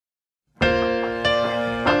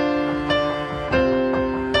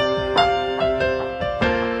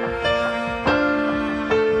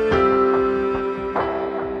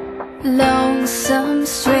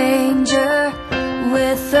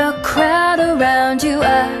around you,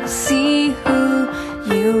 I see who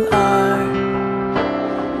you are.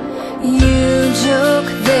 You joke,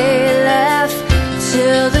 they laugh,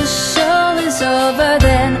 till the show is over,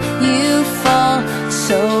 then you fall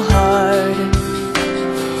so hard.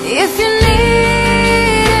 If you're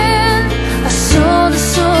needing a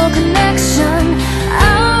soul-to-soul connection,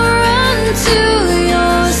 I'll run to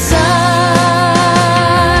your side.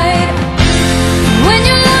 When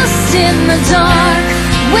you're lost in the dark,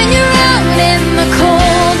 when you're out in the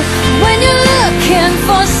cold, when you're looking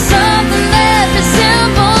for something that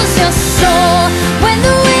resembles your soul, when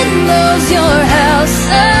the wind blows your house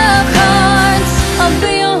of cards, I'll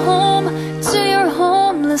be your home to your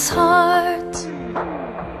homeless heart.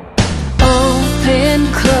 Open,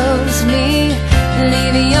 close me,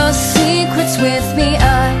 leave your secrets with me.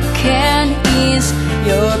 I can ease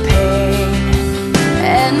your pain,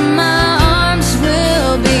 and my arms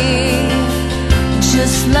will be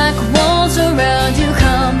just like walls around you.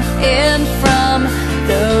 Come in from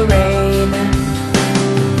the rain.